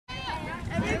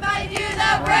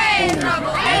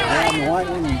White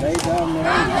one, and they down there.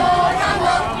 All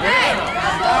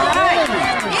right.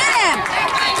 Yeah.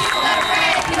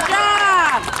 Good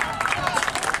job.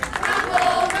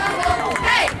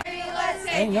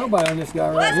 Ain't nobody on this guy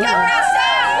right Let's here. go, Russell.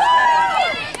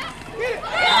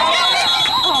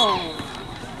 Oh.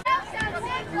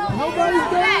 Nobody's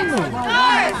down there.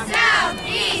 North, south,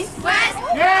 east, west.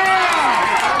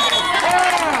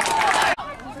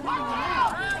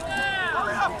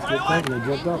 Good thinking, they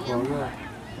jumped up on that.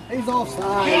 He's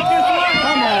offside.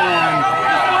 Come on.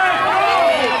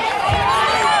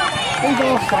 He's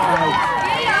offside.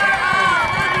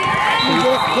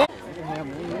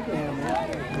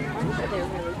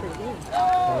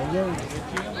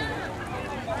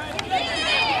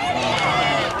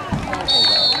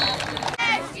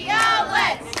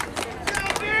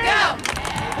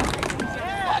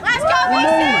 Let's go,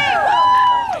 BC!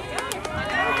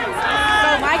 Go,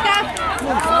 Micah.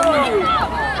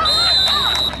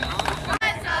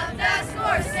 The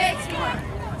score, 6 more.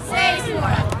 6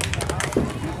 more.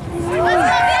 Let's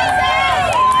go, BC!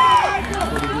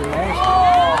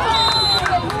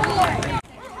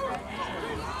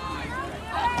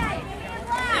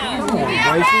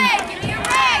 Bryson. Give me a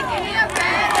break. Give me a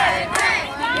break.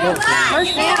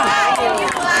 First down.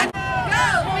 Go,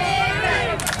 Big Red.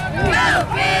 Go,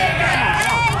 Big Red.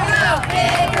 Go,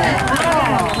 Big Red.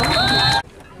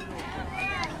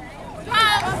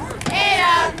 Pump it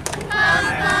up.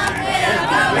 Pump it up.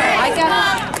 Go, Red. Micah.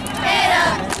 Pump it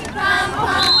up.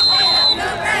 Pump it up. Go,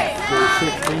 Red.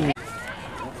 16.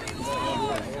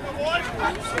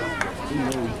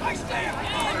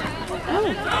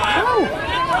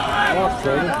 Walk,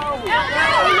 Trader.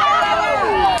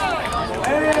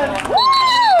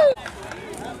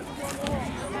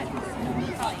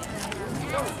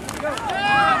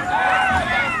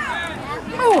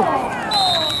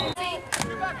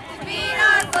 Beat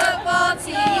our football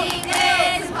team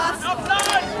is possible.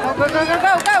 Go, go, go, go,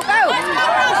 go, go, go.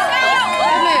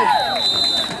 Good move.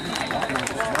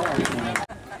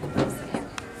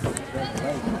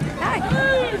 Hi.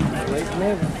 Late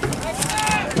moving.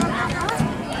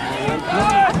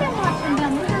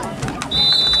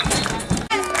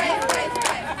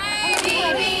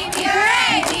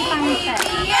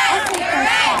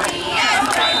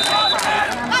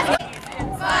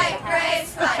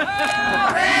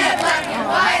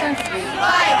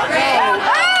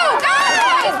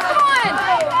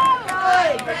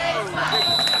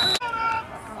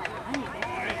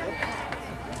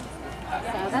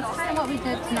 That's kind of what we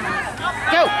did tonight.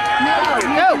 Go.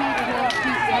 Go.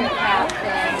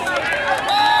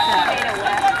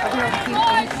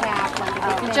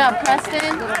 Good job,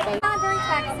 Preston. Not during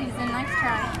tax season. Nice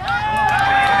try.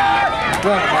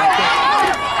 Right, Micah.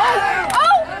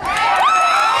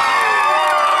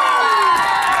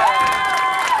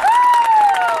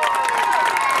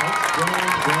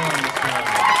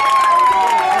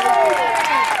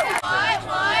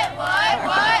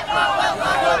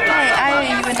 Hey, I owe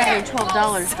you another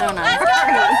 $12, don't I?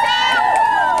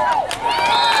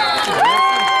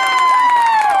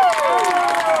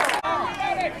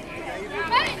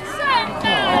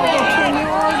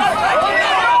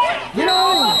 Get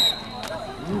on!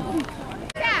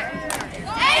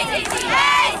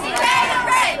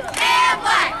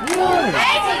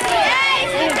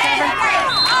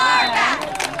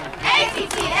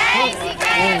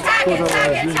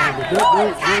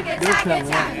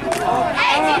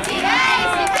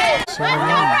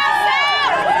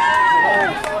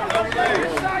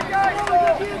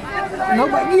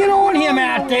 Nobody, get on him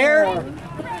out there!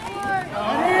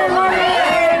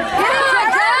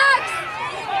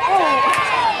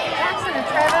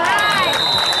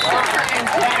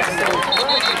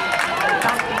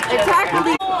 They tackled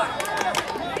each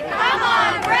Come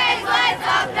on, Braves, let's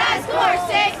up that score.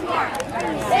 6 more.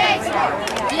 6 more.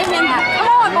 Get him.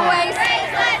 Come on, boys.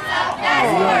 Braves, let's up that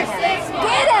score. 6 more.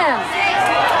 Get him. 6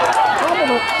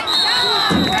 more. Come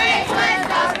on, Braves, let's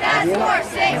up that score.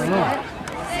 6 more.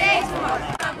 6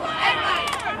 more.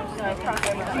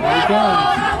 There he comes.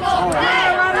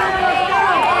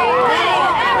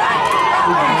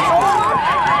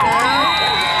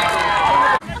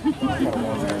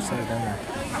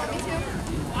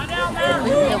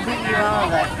 He'll beat you all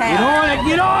the Get on it!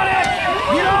 Get on it!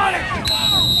 Get on it!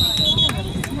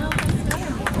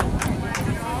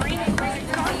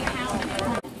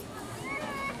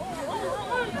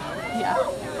 Yeah.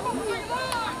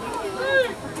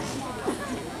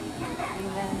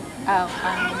 Oh,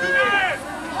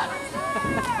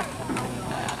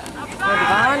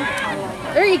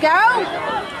 there you go.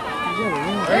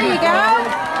 There you go.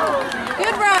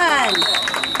 Good run.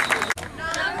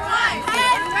 Number 1.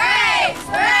 Braves,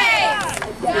 Braves.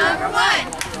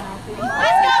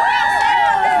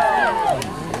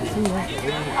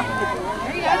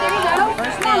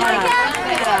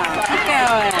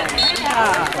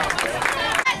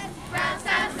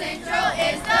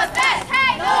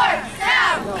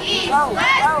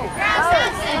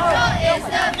 Grandson Central is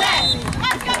the best.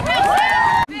 Let's go,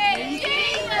 Grandson! Big G,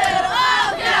 little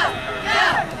O, go, go.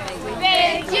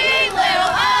 Big G,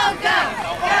 little O, go,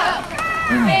 go.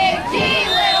 Big G,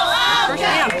 little O, go,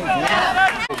 go.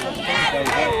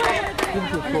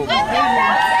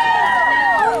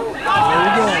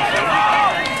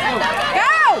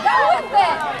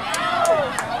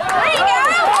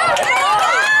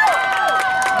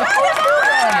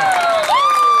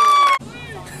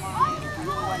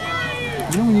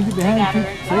 You know when you get behind you,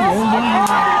 say that.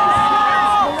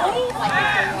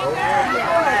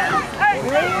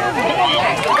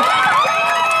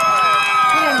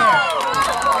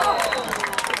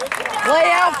 Lay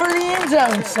out for the end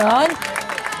zone, son.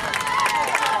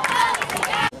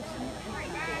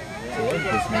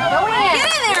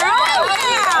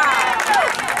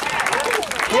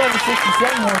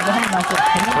 267 more behind myself.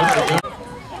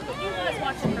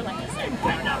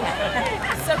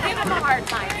 So give him a hard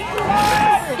time.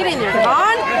 Get in there, Devon.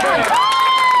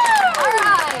 All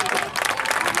right.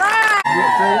 Get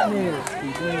straight in there.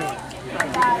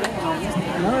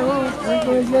 No,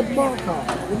 let's let the ball call.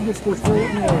 Let's just go straight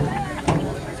in there.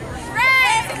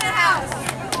 Ray's in the house.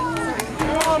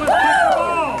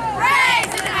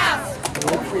 Ray's in the house.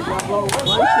 Let's see what ball.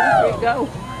 There you go.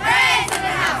 Ray's in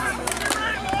the house.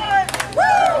 Woo!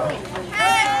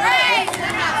 Ray's in the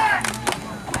house.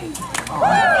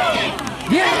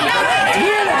 Get it!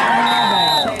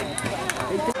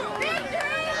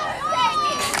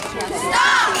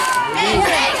 Stop!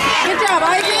 Good job,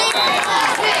 Ivy.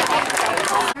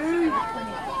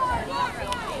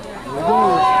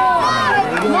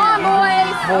 Come on,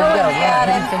 boys. Boy, you gotta run. How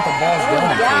do you think the ball's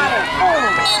going?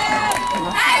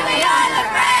 Ivy on the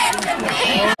Braves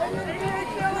team!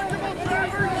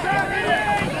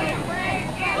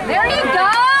 There you go.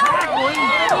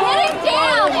 Get it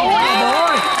down,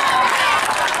 boy.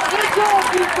 Good job,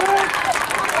 people.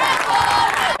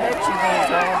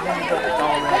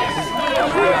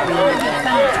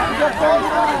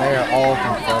 They are all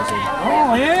confusing.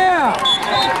 Oh, yeah.